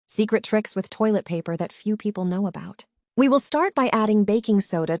secret tricks with toilet paper that few people know about. We will start by adding baking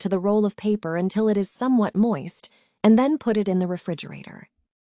soda to the roll of paper until it is somewhat moist, and then put it in the refrigerator.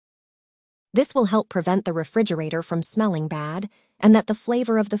 This will help prevent the refrigerator from smelling bad, and that the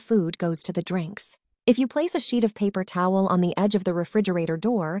flavor of the food goes to the drinks. If you place a sheet of paper towel on the edge of the refrigerator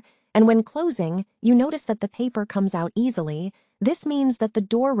door, and when closing, you notice that the paper comes out easily, this means that the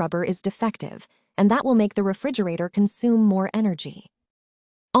door rubber is defective, and that will make the refrigerator consume more energy.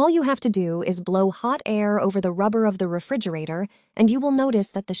 All you have to do is blow hot air over the rubber of the refrigerator, and you will notice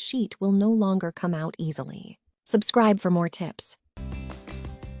that the sheet will no longer come out easily. Subscribe for more tips.